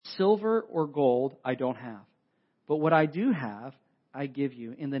Silver or gold I don't have, but what I do have, I give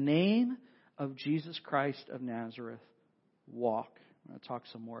you. In the name of Jesus Christ of Nazareth, walk. I'm going to talk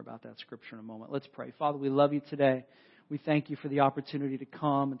some more about that scripture in a moment. Let's pray. Father, we love you today. We thank you for the opportunity to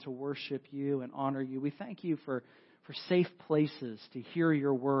come and to worship you and honor you. We thank you for safe places to hear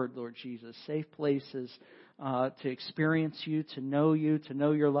your word, Lord Jesus. Safe places to experience you, to know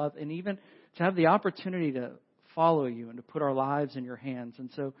your love, and even to have the opportunity to follow you and to put our lives in your hands. And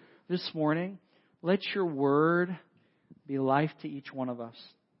so this morning, let your word be life to each one of us.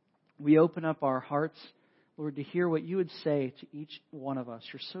 We open up our hearts, Lord, to hear what you would say to each one of us.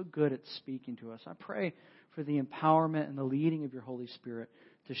 You're so good at speaking to us. I pray for the empowerment and the leading of your Holy Spirit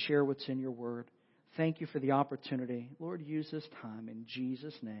to share what's in your word. Thank you for the opportunity. Lord, use this time in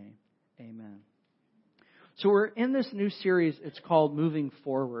Jesus' name. Amen. So we're in this new series. It's called Moving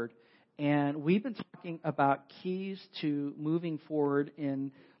Forward. And we've been talking about keys to moving forward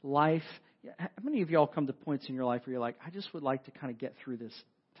in life. How many of y'all come to points in your life where you're like, I just would like to kind of get through this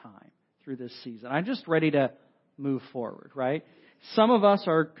time, through this season. I'm just ready to move forward, right? Some of us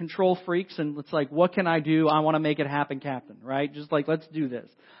are control freaks and it's like, what can I do? I want to make it happen, Captain, right? Just like, let's do this.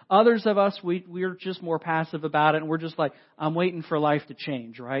 Others of us, we're just more passive about it and we're just like, I'm waiting for life to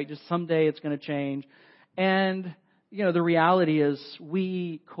change, right? Just someday it's going to change. And the reality is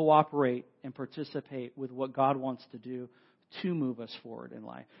we cooperate and participate with what God wants to do to move us forward in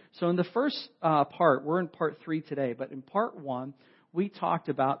life. So in the first part, we're in part 3 today, but in part 1, we talked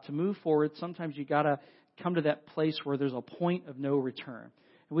about to move forward, sometimes you got to come to that place where there's a point of no return.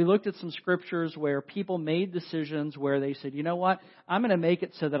 And we looked at some scriptures where people made decisions where they said, you know what, I'm going to make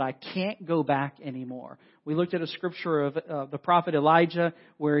it so that I can't go back anymore. We looked at a scripture of the prophet Elijah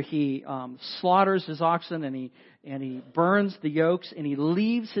where he slaughters his oxen and he burns the yokes and he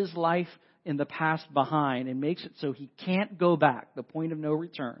leaves his life in the past behind and makes it so he can't go back, the point of no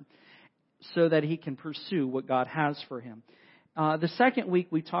return, so that he can pursue what God has for him. The second week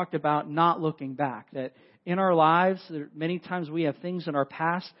we talked about not looking back, that in our lives, many times we have things in our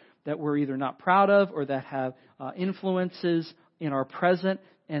past that we're either not proud of or that have influences in our present,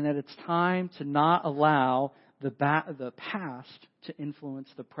 and that it's time to not allow the past to influence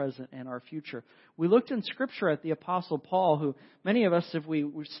the present and our future. We looked in Scripture at the Apostle Paul, who many of us, if we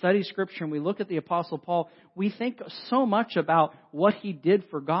study Scripture and we look at the Apostle Paul, we think so much about what he did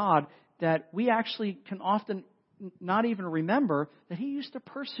for God that we actually can often not even remember that he used to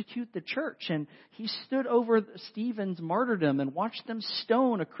persecute the church, and he stood over Stephen's martyrdom and watched them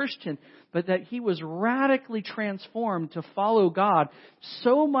stone a Christian, but that he was radically transformed to follow God.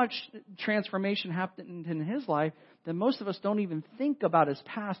 So much transformation happened in his life that most of us don't even think about his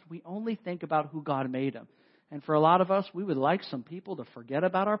past. We only think about who God made him. And for a lot of us, we would like some people to forget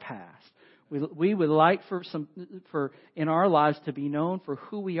about our past. We would like for in our lives to be known for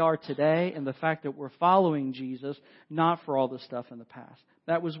who we are today and the fact that we're following Jesus, not for all the stuff in the past.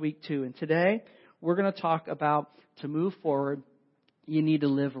 That was week 2. And today, we're going to talk about to move forward, you need to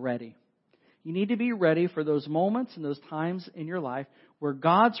live ready. You need to be ready for those moments and those times in your life where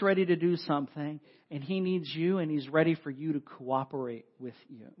God's ready to do something and He needs you and He's ready for you to cooperate with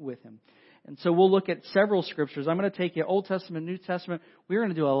Him. And so we'll look at several scriptures. I'm going to take you Old Testament, New Testament. We're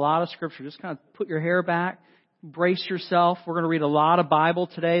going to do a lot of scripture. Just kind of put your hair back, brace yourself. We're going to read a lot of Bible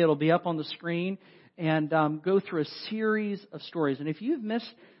today. It'll be up on the screen and go through a series of stories. And if you've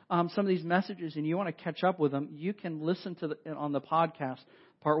missed some of these messages and you want to catch up with them, you can listen to on the podcast.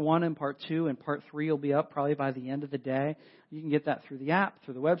 Part 1 and Part 2 and Part 3 will be up probably by the end of the day. You can get that through the app,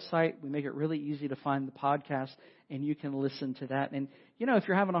 through the website. We make it really easy to find the podcast, and you can listen to that. And, if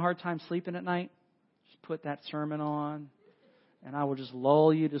you're having a hard time sleeping at night, just put that sermon on, and I will just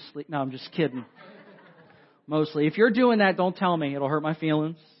lull you to sleep. No, I'm just kidding. Mostly. If you're doing that, don't tell me. It'll hurt my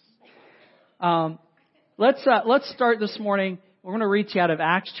feelings. Let's start this morning. We're going to read to you out of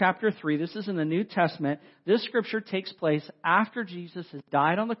Acts chapter 3. This is in the New Testament. This scripture takes place after Jesus has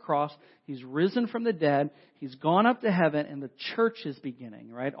died on the cross. He's risen from the dead. He's gone up to heaven, and the church is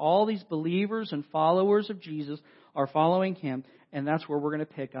beginning, right? All these believers and followers of Jesus are following Him, and that's where we're going to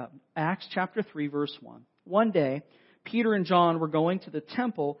pick up. Acts chapter 3, verse 1. One day, Peter and John were going to the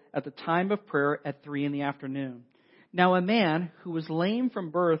temple at the time of prayer at 3 p.m. Now a man who was lame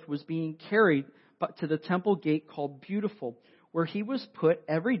from birth was being carried to the temple gate called Beautiful, where he was put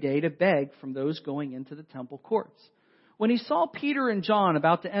every day to beg from those going into the temple courts. When he saw Peter and John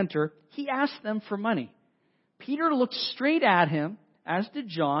about to enter, he asked them for money. Peter looked straight at him, as did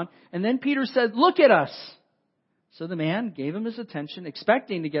John, and then Peter said, "Look at us." So the man gave him his attention,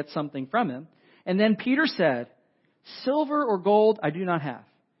 expecting to get something from him. And then Peter said, "Silver or gold I do not have,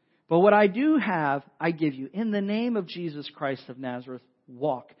 but what I do have I give you. In the name of Jesus Christ of Nazareth,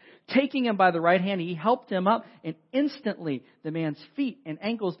 walk." taking him by the right hand, he helped him up, and instantly the man's feet and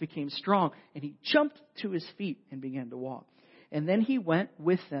ankles became strong, and he jumped to his feet and began to walk. And then he went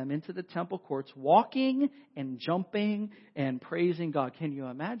with them into the temple courts, walking and jumping and praising God. Can you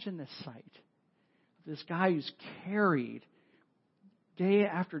imagine this sight? This guy who's carried day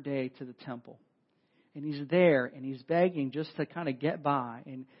after day to the temple. And he's there and he's begging just to kind of get by.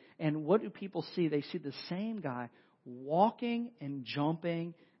 And what do people see? They see the same guy walking and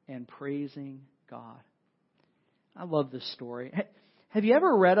jumping and praising God. I love this story. Have you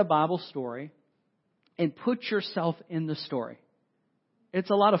ever read a Bible story and put yourself in the story? It's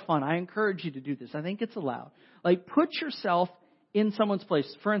a lot of fun. I encourage you to do this. I think it's allowed. Like, put yourself in someone's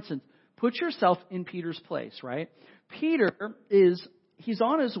place. For instance, put yourself in Peter's place, right? Peter he's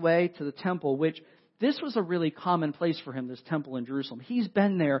on his way to the temple, which this was a really common place for him, this temple in Jerusalem. He's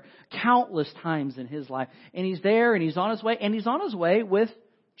been there countless times in his life. And he's there and he's on his way. And he's on his way with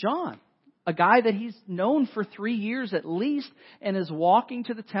John, a guy that he's known for 3 years at least, and is walking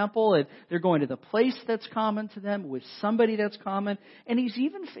to the temple. And they're going to the place that's common to them with somebody that's common. And he's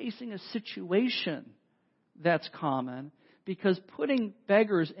even facing a situation that's common, because putting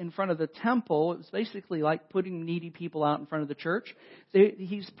beggars in front of the temple is basically like putting needy people out in front of the church.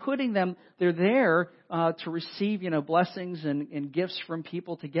 He's putting them, they're there to receive, blessings and gifts from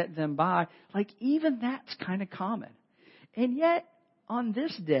people to get them by. Like, even that's kind of common. And yet, on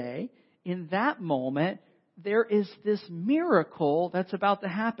this day, in that moment, there is this miracle that's about to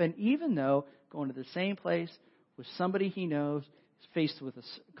happen, even though going to the same place with somebody he knows, faced with a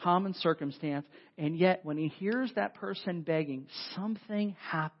common circumstance, and yet when he hears that person begging, something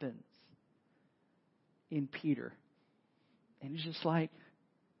happens in Peter. And he's just like,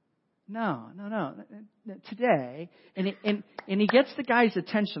 no, today. And he gets the guy's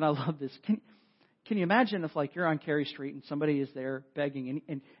attention. I love this. Can you imagine if, like, you're on Cary Street and somebody is there begging,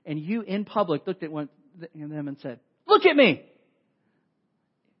 and you in public looked at them and said, "Look at me."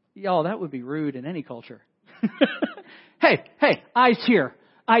 Y'all, that would be rude in any culture. Hey, eyes here.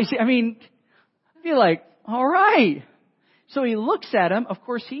 Eyes here. I mean, I'd be like, all right. So he looks at him. Of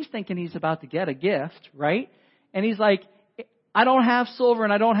course, he's thinking he's about to get a gift, right? And he's like, I don't have silver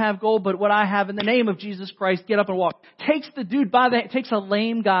and I don't have gold, but what I have, in the name of Jesus Christ, get up and walk. Takes a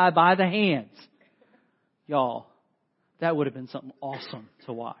lame guy by the hands. Y'all, that would have been something awesome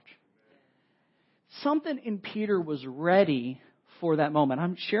to watch. Something in Peter was ready for that moment.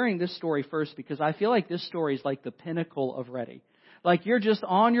 I'm sharing this story first because I feel like this story is like the pinnacle of ready. Like, you're just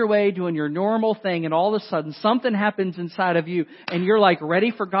on your way doing your normal thing, and all of a sudden something happens inside of you, and you're like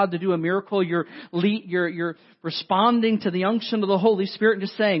ready for God to do a miracle. You're responding to the unction of the Holy Spirit and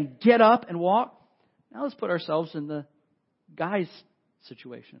just saying, get up and walk. Now let's put ourselves in the guy's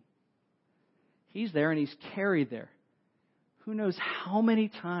situation. He's there and he's carried there. Who knows how many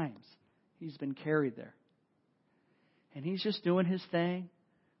times he's been carried there. And he's just doing his thing,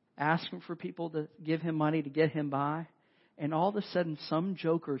 asking for people to give him money to get him by. And all of a sudden, some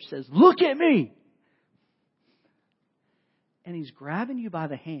joker says, "Look at me!" And he's grabbing you by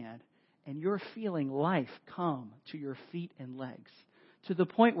the hand, and you're feeling life come to your feet and legs, to the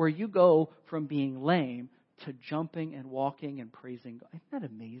point where you go from being lame to jumping and walking and praising God. Isn't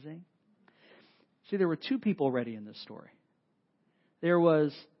that amazing? See, there were two people ready in this story. There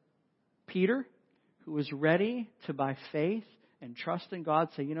was Peter, who was ready to, by faith and trust in God,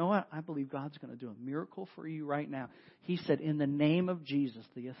 say, you know what? I believe God's going to do a miracle for you right now. He said, in the name of Jesus,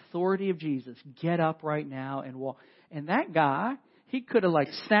 the authority of Jesus, get up right now and walk. And that guy, he could have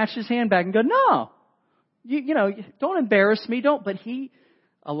snatched his hand back and go, no, you don't embarrass me, don't. But he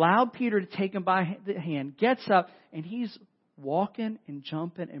allowed Peter to take him by the hand, gets up, and he's walking and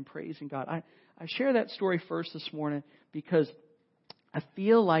jumping and praising God. I share that story first this morning because I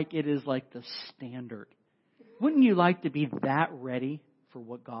feel like it is like the standard. Wouldn't you like to be that ready for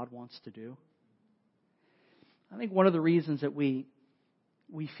what God wants to do? I think one of the reasons that we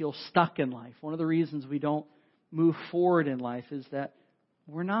feel stuck in life, one of the reasons we don't move forward in life is that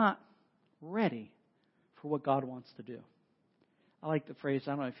we're not ready for what God wants to do. I like the phrase,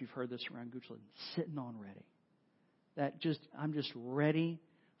 I don't know if you've heard this around Goochland, sitting on ready. I'm just ready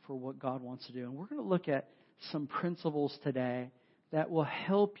for what God wants to do. And we're going to look at some principles today that will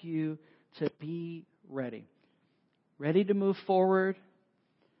help you to be ready. Ready to move forward,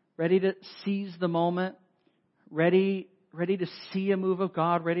 ready to seize the moment, ready to see a move of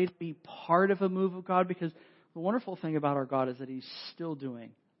God, ready to be part of a move of God, because the wonderful thing about our God is that He's still doing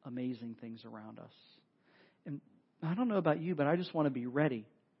amazing things around us. And I don't know about you, but I just want to be ready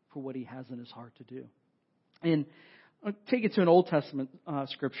for what He has in His heart to do. In I'll take it to an Old Testament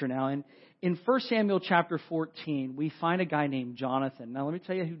scripture now. And in 1 Samuel chapter 14, we find a guy named Jonathan. Now, let me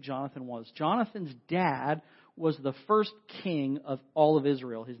tell you who Jonathan was. Jonathan's dad was the first king of all of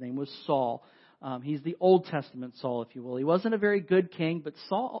Israel. His name was Saul. He's the Old Testament Saul, if you will. He wasn't a very good king, but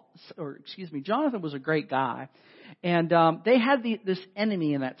Jonathan was a great guy. And they had this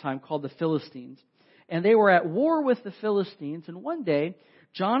enemy in that time called the Philistines. And they were at war with the Philistines. And one day,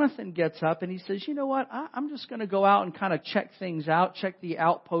 Jonathan gets up and he says, you know what, I'm just going to go out and kind of check things out, check the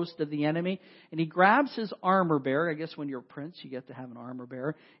outpost of the enemy. And he grabs his armor bearer. I guess when you're a prince, you get to have an armor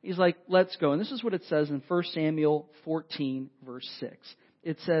bearer. He's like, let's go. And this is what it says in 1 Samuel 14, verse 6.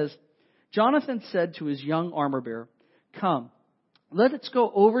 It says, Jonathan said to his young armor bearer, come, let us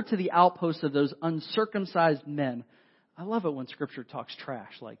go over to the outpost of those uncircumcised men. I love it when Scripture talks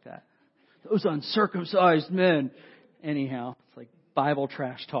trash like that. Those uncircumcised men. Anyhow, it's like Bible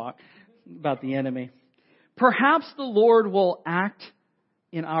trash talk about the enemy. Perhaps the Lord will act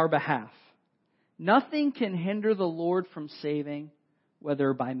in our behalf. Nothing can hinder the Lord from saving,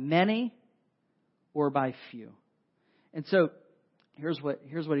 whether by many or by few. And so here's what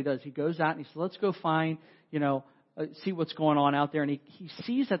he does. He goes out and he says, let's go find, see what's going on out there. And he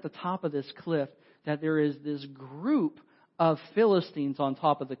sees at the top of this cliff that there is this group of Philistines on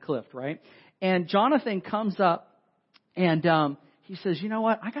top of the cliff, right? And Jonathan comes up and he says, you know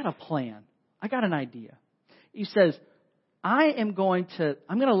what? I got a plan. I got an idea. He says, I'm going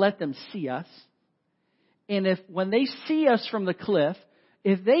to let them see us. And when they see us from the cliff,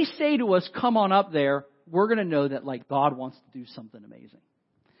 if they say to us, come on up there, we're going to know that like God wants to do something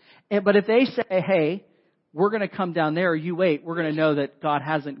amazing. But if they say, hey, we're going to come down there, you wait, we're going to know that God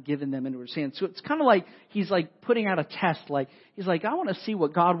hasn't given them into his hands. So it's kind of like he's like putting out a test. Like he's like, I want to see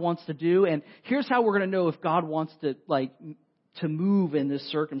what God wants to do. And here's how we're going to know if God wants to move in this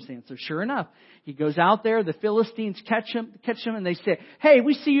circumstance. So sure enough, he goes out there, the Philistines catch him, and they say, hey,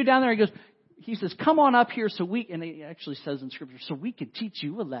 we see you down there. He says, come on up here and he actually says in Scripture, so we can teach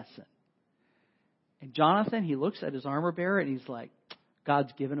you a lesson. And Jonathan, he looks at his armor bearer and he's like,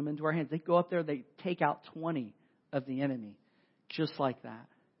 God's given them into our hands. They go up there, they take out 20 of the enemy, just like that.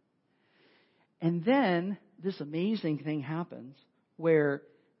 And then this amazing thing happens where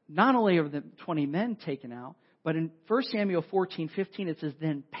not only are the 20 men taken out, but in 1 Samuel 14:15 it says,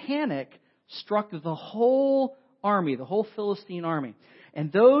 then panic struck the whole army, the whole Philistine army.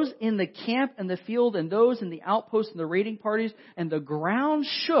 And those in the camp and the field and those in the outposts and the raiding parties, and the ground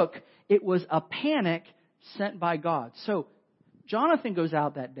shook. It was a panic sent by God. So Jonathan goes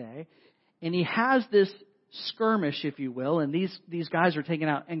out that day and he has this skirmish, if you will, and these guys are taken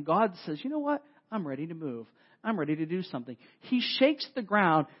out. And God says, you know what? I'm ready to move. I'm ready to do something. He shakes the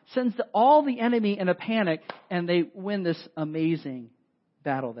ground, sends all the enemy in a panic, and they win this amazing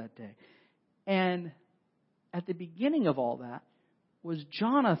battle that day. And at the beginning of all that was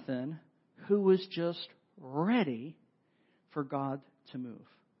Jonathan, who was just ready for God to move.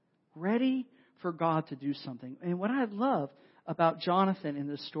 Ready for God to do something. And what I love about Jonathan in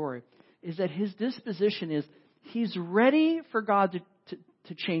this story is that his disposition is he's ready for God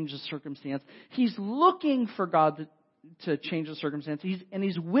to change the circumstance. He's looking for God to change the circumstance.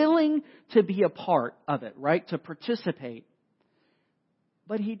 He's willing to be a part of it, right? To participate.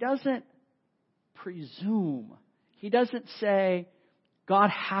 But he doesn't presume. He doesn't say,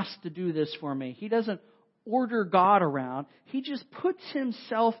 God has to do this for me. He doesn't order God around. He just puts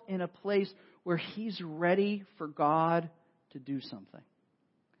himself in a place where he's ready for God to do something.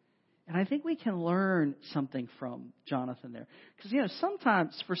 And I think we can learn something from Jonathan there. Because,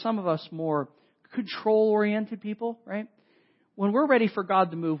 sometimes for some of us more control-oriented people, right? When we're ready for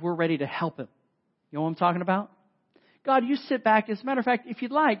God to move, we're ready to help him. You know what I'm talking about? God, you sit back. As a matter of fact, if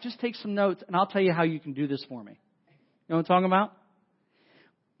you'd like, just take some notes and I'll tell you how you can do this for me. You know what I'm talking about?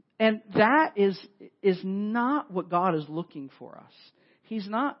 And that is not what God is looking for us. He's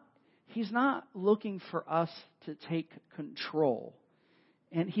not looking for us to take control.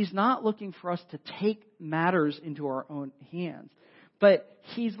 And He's not looking for us to take matters into our own hands. But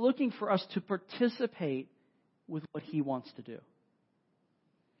He's looking for us to participate with what He wants to do.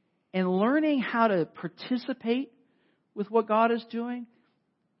 And learning how to participate with what God is doing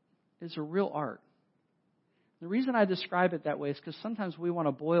is a real art. The reason I describe it that way is because sometimes we want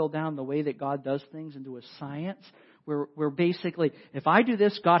to boil down the way that God does things into a science where basically, if I do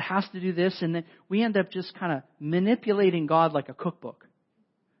this, God has to do this, and then we end up just kind of manipulating God like a cookbook.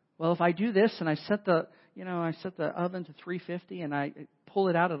 Well, if I do this and I set the oven to 350 and I pull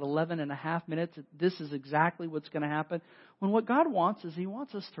it out at 11 and a half minutes, this is exactly what's going to happen. When what God wants is He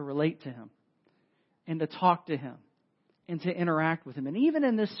wants us to relate to Him and to talk to Him and to interact with Him. And even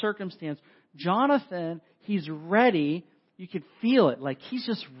in this circumstance, Jonathan, he's ready. You could feel it. Like he's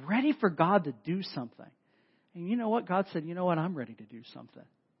just ready for God to do something. And you know what? God said, you know what? I'm ready to do something.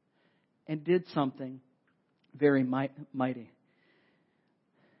 And did something very mighty.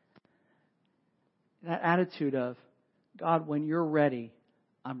 That attitude of, God, when you're ready,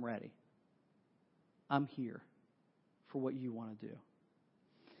 I'm ready. I'm here for what you want to do.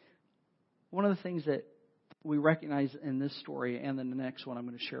 One of the things that we recognize in this story and then the next one I'm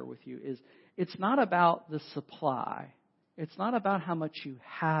going to share with you is it's not about the supply. It's not about how much you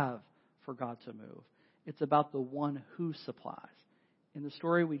have for God to move. It's about the one who supplies. In the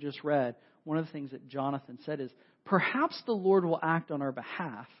story we just read, one of the things that Jonathan said is, perhaps the Lord will act on our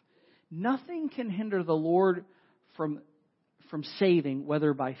behalf. Nothing can hinder the Lord from saving,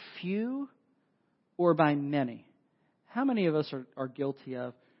 whether by few or by many. How many of us are guilty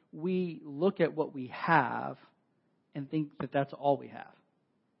of, we look at what we have and think that that's all we have?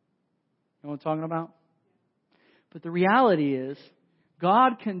 You know what I'm talking about? But the reality is,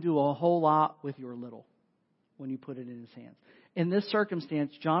 God can do a whole lot with your little when you put it in His hands. In this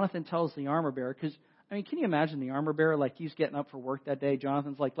circumstance, Jonathan tells the armor bearer, because, can you imagine the armor bearer, like he's getting up for work that day.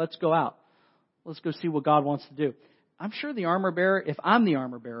 Jonathan's like, let's go out. Let's go see what God wants to do. I'm sure the armor bearer, if I'm the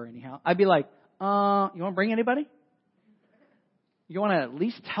armor bearer anyhow, I'd be like, you want to bring anybody? You want to at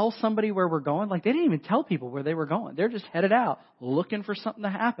least tell somebody where we're going? Like, they didn't even tell people where they were going. They're just headed out looking for something to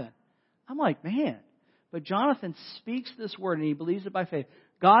happen. I'm like, man. But Jonathan speaks this word and he believes it by faith.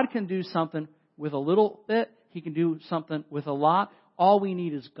 God can do something with a little bit. He can do something with a lot. All we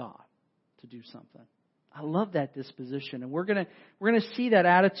need is God to do something. I love that disposition. And we're going to see that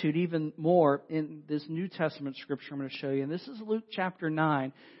attitude even more in this New Testament scripture I'm going to show you. And this is Luke chapter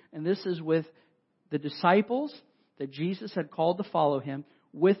 9. And this is with the disciples that Jesus had called to follow Him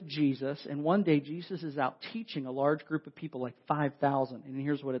with Jesus. And one day Jesus is out teaching a large group of people, like 5,000. And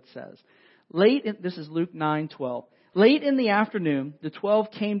here's what it says. This is Luke 9:12. Late in the afternoon, the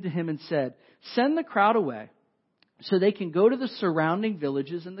 12 came to Him and said, send the crowd away so they can go to the surrounding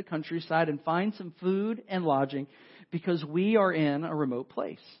villages in the countryside and find some food and lodging because we are in a remote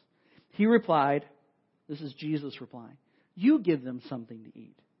place. He replied, this is Jesus replying, you give them something to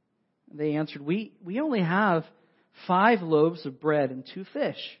eat. They answered, we only have 5 loaves of bread and 2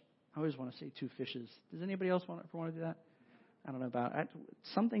 fish. I always want to say 2 fishes. Does anybody else want to do that? I don't know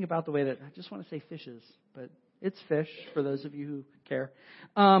something about the way that I just want to say fishes, but it's fish for those of you who care.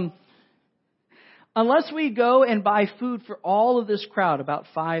 Unless we go and buy food for all of this crowd, about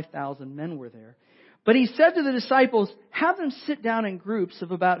 5,000 men were there. But He said to the disciples, have them sit down in groups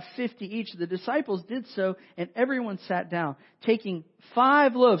of about 50 each. The disciples did so, and everyone sat down, taking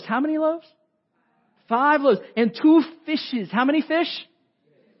 5 loaves. How many loaves? 5 loaves. And 2 fishes. How many fish?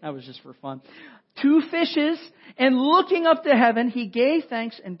 That was just for fun. 2 fishes, and looking up to heaven, He gave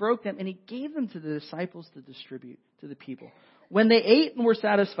thanks and broke them, and He gave them to the disciples to distribute to the people. When they ate and were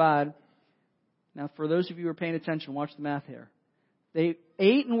satisfied, now for those of you who are paying attention, watch the math here. They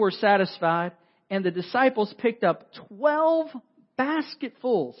ate and were satisfied, and the disciples picked up 12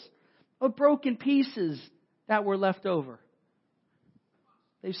 basketfuls of broken pieces that were left over.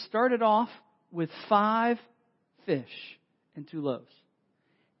 They started off with 5 fish and 2 loaves.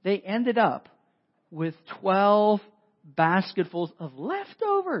 They ended up with 12 basketfuls of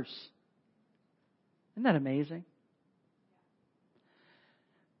leftovers. Isn't that amazing?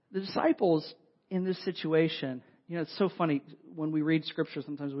 The disciples in this situation, it's so funny. When we read Scripture,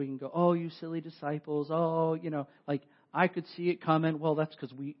 sometimes we can go, oh, you silly disciples. Oh, like I could see it coming. Well, that's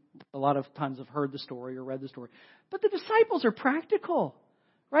because we a lot of times have heard the story or read the story. But the disciples are practical.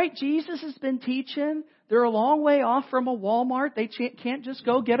 Right? Jesus has been teaching. They're a long way off from a Walmart. They can't just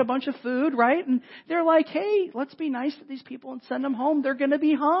go get a bunch of food, right? And they're like, hey, let's be nice to these people and send them home. They're going to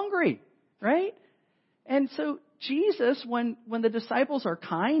be hungry, right? And so Jesus, when the disciples are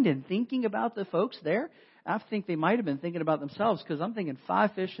kind and thinking about the folks there, I think they might have been thinking about themselves, because I'm thinking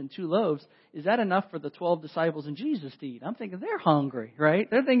 5 fish and 2 loaves. Is that enough for the 12 disciples and Jesus to eat? I'm thinking they're hungry, right?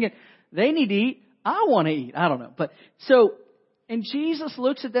 They're thinking they need to eat. I want to eat. I don't know. And Jesus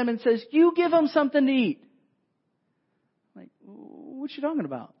looks at them and says, you give them something to eat. Like, what you talking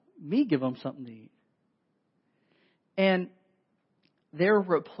about? Me give them something to eat. And their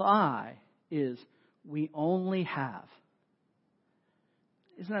reply is, we only have.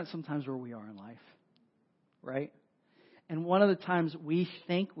 Isn't that sometimes where we are in life? Right? And one of the times we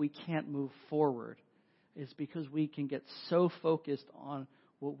think we can't move forward is because we can get so focused on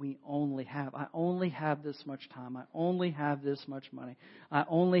what we only have. I only have this much time. I only have this much money. I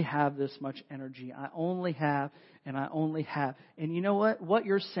only have this much energy. I only have, and I only have. And you know what? What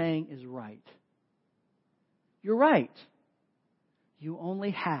you're saying is right. You're right. You only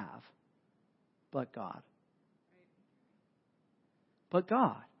have but God. But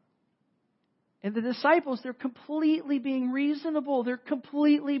God. And the disciples, they're completely being reasonable. They're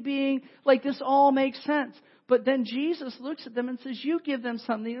completely being like, this all makes sense. But then Jesus looks at them and says, you give them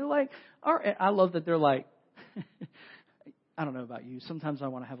something. They're like, all right. I love that they're like, I don't know about you. Sometimes I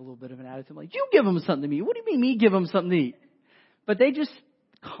want to have a little bit of an attitude. Like, you give them something to eat. What do you mean me give them something to eat? But they just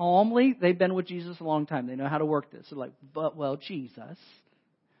calmly, they've been with Jesus a long time. They know how to work this. They're like, but, well, Jesus,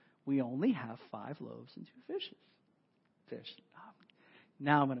 we only have 5 loaves and 2 fishes. Fish.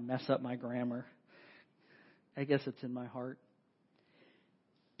 Now I'm going to mess up my grammar. I guess it's in my heart.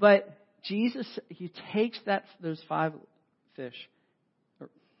 But Jesus, He takes those 5 fish, or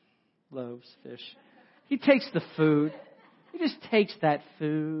loaves, fish. He takes the food. He just takes that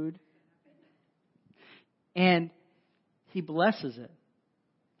food. And He blesses it.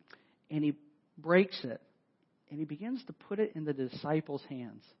 And He breaks it. And He begins to put it in the disciples'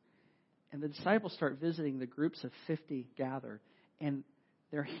 hands. And the disciples start visiting the groups of 50 gathered. And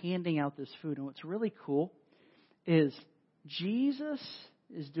they're handing out this food. And what's really cool is Jesus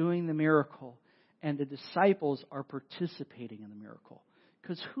is doing the miracle. And the disciples are participating in the miracle.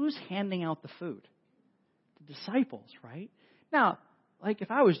 Because who's handing out the food? The disciples, right? Now, like if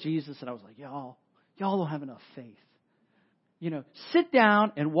I was Jesus and I was like, y'all don't have enough faith. Sit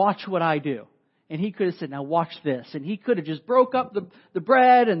down and watch what I do. And He could have said, now watch this. And He could have just broke up the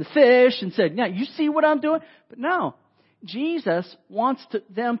bread and the fish and said, now you see what I'm doing? But no, Jesus wants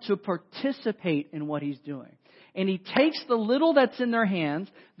them to participate in what He's doing. And He takes the little that's in their hands.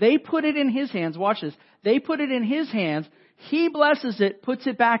 They put it in His hands. Watch this. They put it in His hands. He blesses it, puts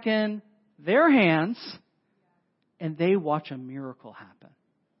it back in their hands. And they watch a miracle happen.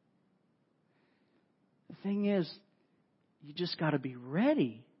 The thing is, you just got to be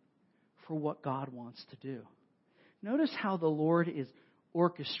ready for what God wants to do. Notice how the Lord is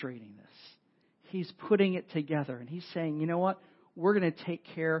orchestrating this. He's putting it together. And He's saying, you know what? We're going to take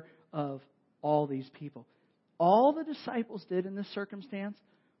care of all these people. All the disciples did in this circumstance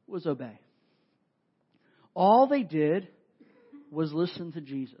was obey. All they did was listen to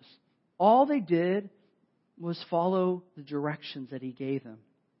Jesus. All they did was follow the directions that He gave them.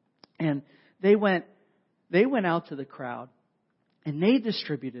 And they went out to the crowd and they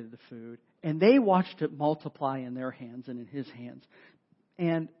distributed the food and they watched it multiply in their hands and in His hands.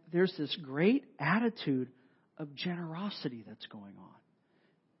 And there's this great attitude of generosity that's going on.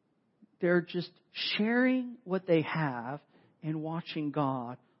 They're just sharing what they have and watching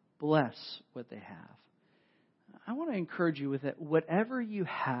God bless what they have. I want to encourage you with it. Whatever you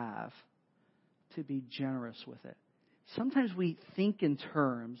have, to be generous with it. Sometimes we think in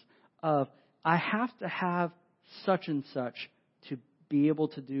terms of, I have to have such and such to be able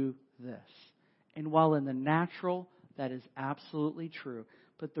to do this. And while in the natural, that is absolutely true.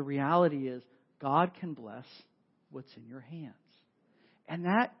 But the reality is, God can bless what's in your hands. And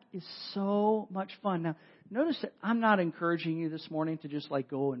that is so much fun. Now, notice that I'm not encouraging you this morning to just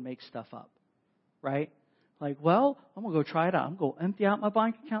go and make stuff up. Right? I'm going to go try it out. I'm going to empty out my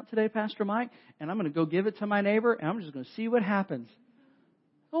bank account today, Pastor Mike, and I'm going to go give it to my neighbor, and I'm just going to see what happens.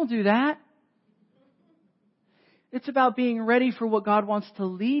 Don't do that. It's about being ready for what God wants to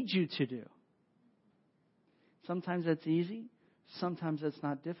lead you to do. Sometimes that's easy. Sometimes that's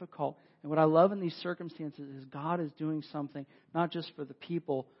not difficult. And what I love in these circumstances is God is doing something not just for the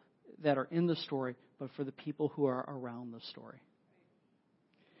people that are in the story, but for the people who are around the story.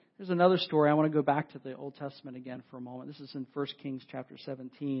 There's another story. I want to go back to the Old Testament again for a moment. This is in 1 Kings chapter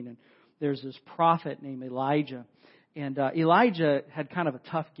 17. And there's this prophet named Elijah. And Elijah had kind of a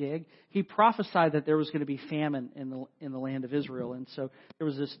tough gig. He prophesied that there was going to be famine in the land of Israel. And so there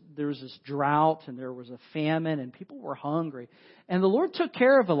was this drought and there was a famine and people were hungry. And the Lord took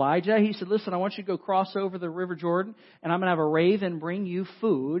care of Elijah. He said, listen, I want you to go cross over the River Jordan and I'm going to have a raven bring you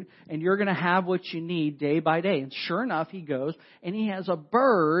food and you're going to have what you need day by day. And sure enough, he goes and he has a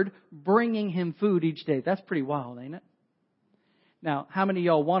bird bringing him food each day. That's pretty wild, ain't it? Now, how many of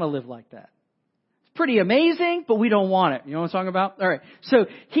y'all want to live like that? Pretty amazing, but we don't want it. You know what I'm talking about? All right. So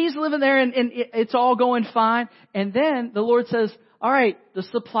he's living there and it's all going fine. And then the Lord says, all right, the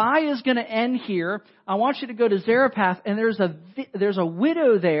supply is going to end here. I want you to go to Zarephath and there's a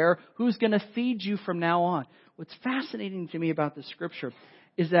widow there who's going to feed you from now on. What's fascinating to me about this scripture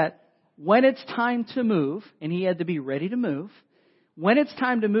is that when it's time to move, and he had to be ready to move, when it's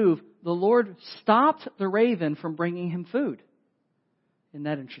time to move, the Lord stopped the raven from bringing him food. Isn't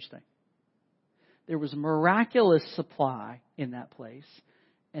that interesting? There was miraculous supply in that place,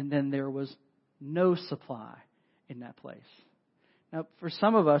 and then there was no supply in that place. Now, for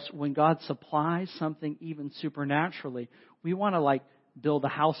some of us, when God supplies something even supernaturally, we want to build a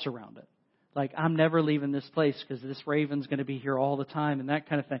house around it. Like, I'm never leaving this place because this raven's going to be here all the time and that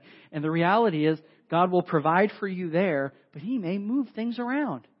kind of thing. And the reality is, God will provide for you there, but He may move things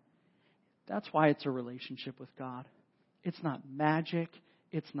around. That's why it's a relationship with God. It's not magic.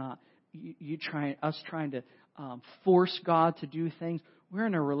 It's not us trying to force God to do things. We're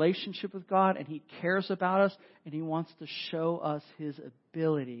in a relationship with God, and He cares about us, and He wants to show us His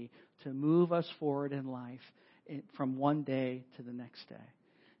ability to move us forward in life from one day to the next day.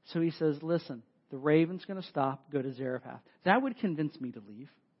 So He says, listen, the raven's going to stop, go to Zarephath. That would convince me to leave,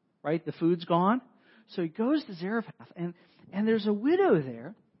 right? The food's gone. So He goes to Zarephath, and there's a widow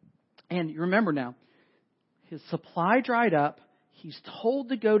there. And you remember now, his supply dried up. He's told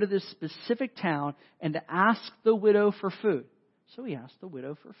to go to this specific town and to ask the widow for food. So he asked the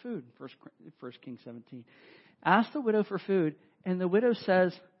widow for food, 1 Kings 17. Asked the widow for food, and the widow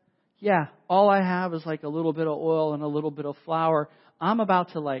says, yeah, all I have is like a little bit of oil and a little bit of flour. I'm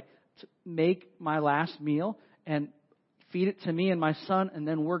about to make my last meal and feed it to me and my son, and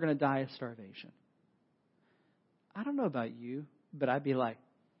then we're going to die of starvation. I don't know about you, but I'd be like,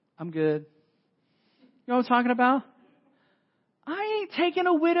 I'm good. You know what I'm talking about? I ain't taking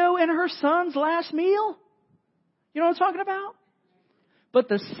a widow and her son's last meal. You know what I'm talking about? But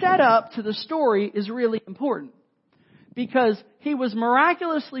the setup to the story is really important. Because he was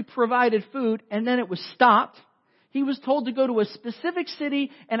miraculously provided food and then it was stopped. He was told to go to a specific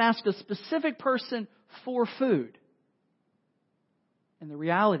city and ask a specific person for food. And the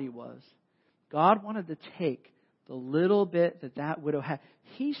reality was, God wanted to take the little bit that widow had.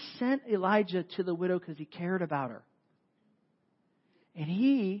 He sent Elijah to the widow because He cared about her. And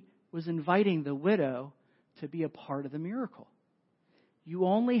he was inviting the widow to be a part of the miracle. You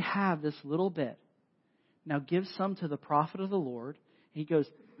only have this little bit. Now give some to the prophet of the Lord. He goes,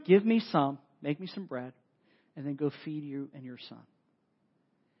 give me some, make me some bread, and then go feed you and your son.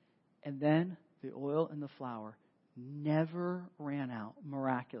 And then the oil and the flour never ran out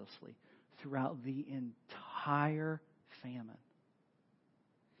miraculously throughout the entire famine.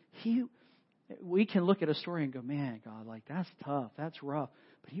 We can look at a story and go, man, God, that's tough, that's rough.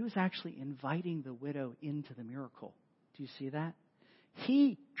 But He was actually inviting the widow into the miracle. Do you see that?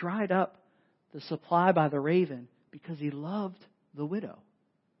 He dried up the supply by the raven because He loved the widow.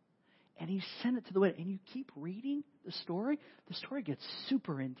 And He sent it to the widow. And you keep reading the story gets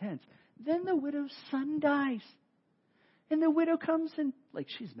super intense. Then the widow's son dies. And the widow comes and,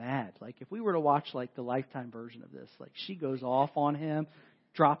 she's mad. If we were to watch, the Lifetime version of this, she goes off on him,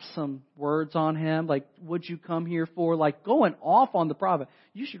 drops some words on him, what'd you come here for? Going off on the prophet.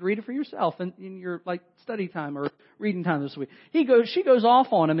 You should read it for yourself in your, study time or reading time this week. She goes off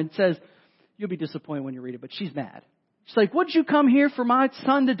on him and says, you'll be disappointed when you read it, but she's mad. She's like, what'd you come here for my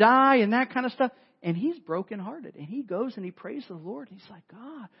son to die and that kind of stuff? And he's brokenhearted. And he goes and he prays to the Lord. He's like,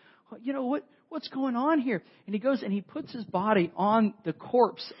 God, what's going on here? And he goes and he puts his body on the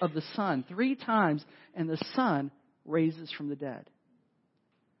corpse of the son 3 times, and the son raises from the dead.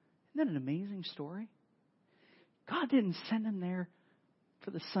 Isn't that an amazing story? God didn't send him there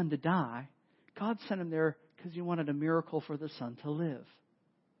for the son to die. God sent him there because He wanted a miracle for the son to live.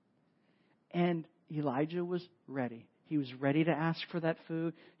 And Elijah was ready. He was ready to ask for that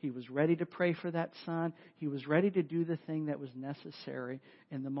food. He was ready to pray for that son. He was ready to do the thing that was necessary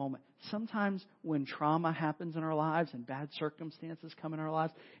in the moment. Sometimes when trauma happens in our lives and bad circumstances come in our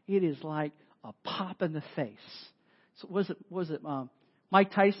lives, it is like a pop in the face. So was it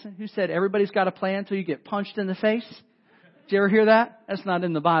Mike Tyson who said everybody's got a plan until you get punched in the face? Did you ever hear that? That's not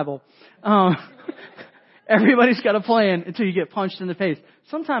in the Bible. Everybody's got a plan until you get punched in the face.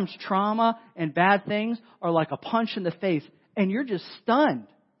 Sometimes trauma and bad things are like a punch in the face, and you're just stunned.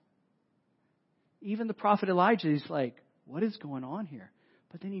 Even the prophet Elijah, he's like, what is going on here?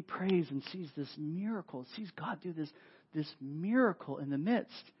 But then he prays and sees this miracle, sees God do this miracle in the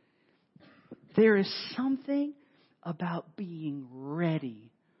midst. There is something about being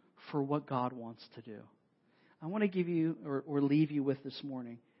ready for what God wants to do. I want to give you or leave you with this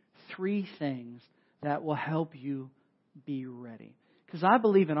morning 3 things that will help you be ready. Because I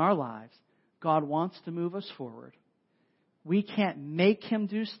believe in our lives, God wants to move us forward. We can't make Him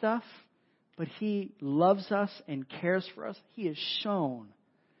do stuff, but He loves us and cares for us. He has shown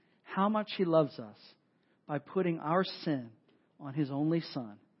how much He loves us by putting our sin on His only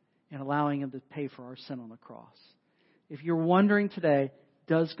Son and allowing Him to pay for our sin on the cross. If you're wondering today,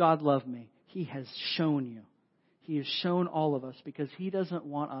 does God love me? He has shown you. He has shown all of us because He doesn't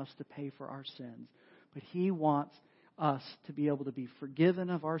want us to pay for our sins. But He wants us to be able to be forgiven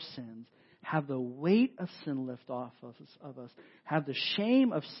of our sins, have the weight of sin lift off of us, have the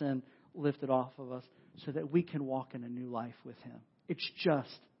shame of sin lifted off of us so that we can walk in a new life with Him. It's just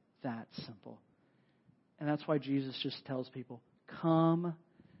that simple. And that's why Jesus just tells people, come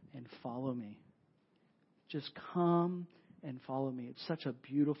and follow me. Just come and follow me. It's such a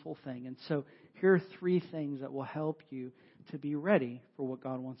beautiful thing. And so here are 3 things that will help you to be ready for what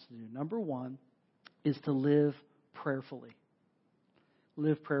God wants to do. Number 1 is to live prayerfully.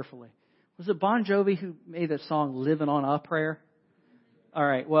 Live prayerfully. Was it Bon Jovi who made that song, Living on a Prayer? All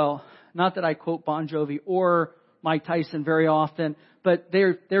right, well, not that I quote Bon Jovi or Mike Tyson very often, but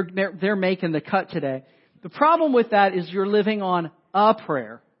they're making the cut today. The problem with that is you're living on a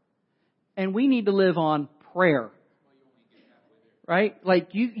prayer. And we need to live on prayer. Right? Like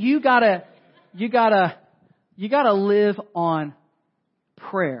you gotta live on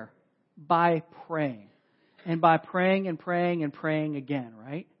prayer by praying. And by praying and praying and praying again,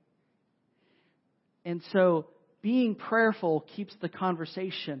 right? And so being prayerful keeps the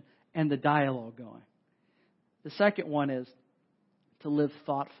conversation and the dialogue going. The second one is to live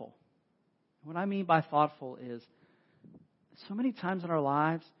thoughtful. What I mean by thoughtful is so many times in our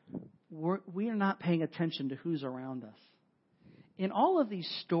lives, we are not paying attention to who's around us. In all of these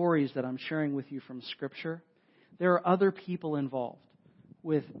stories that I'm sharing with you from Scripture, there are other people involved.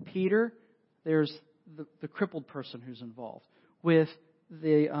 With Peter, there's the crippled person who's involved. With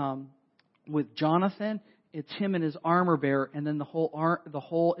Jonathan, it's him and his armor bearer, and then the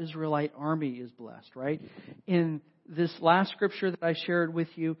whole Israelite army is blessed, right? In this last scripture that I shared with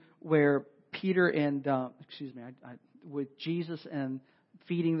you, where Peter and with Jesus and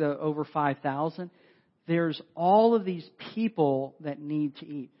feeding the over 5,000, there's all of these people that need to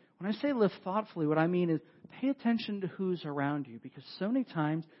eat. When I say live thoughtfully, what I mean is pay attention to who's around you, because so many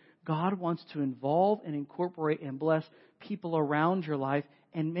times God wants to involve and incorporate and bless people around your life,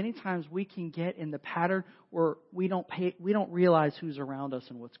 and many times we can get in the pattern where we don't realize who's around us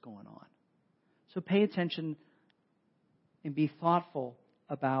and what's going on. So pay attention and be thoughtful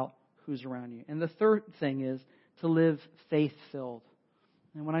about who's around you. And the third thing is to live faith-filled.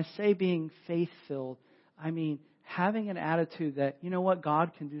 And when I say being faith-filled, I mean having an attitude that, you know what,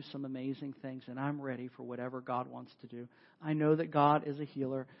 God can do some amazing things, and I'm ready for whatever God wants to do. I know that God is a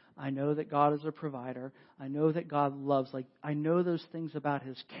healer. I know that God is a provider. I know that God loves. I know those things about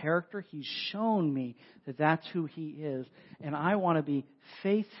His character. He's shown me that that's who He is. And I want to be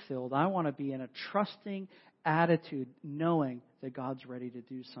faith-filled. I want to be in a trusting attitude, knowing that God's ready to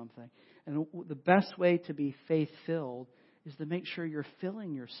do something. And the best way to be faith-filled is to make sure you're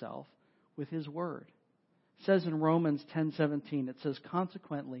filling yourself with His Word. It says in Romans 10:17, it says,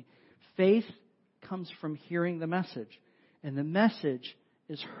 consequently, faith comes from hearing the message, and the message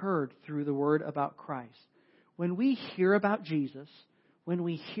is heard through the Word about Christ. When we hear about Jesus, when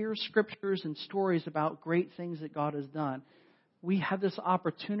we hear scriptures and stories about great things that God has done, we have this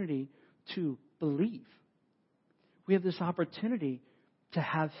opportunity to believe. We have this opportunity to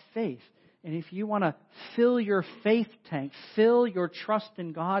have faith. And if you want to fill your faith tank, fill your trust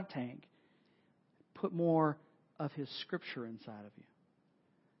in God tank, put more of His Scripture inside of you.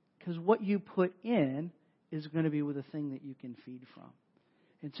 Because what you put in is going to be with a thing that you can feed from.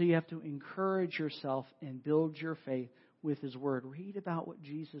 And so you have to encourage yourself and build your faith with His Word. Read about what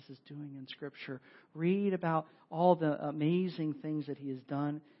Jesus is doing in Scripture. Read about all the amazing things that He has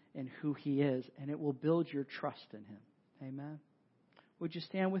done and who He is. And it will build your trust in Him. Amen. Would you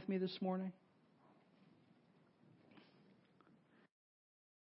stand with me this morning?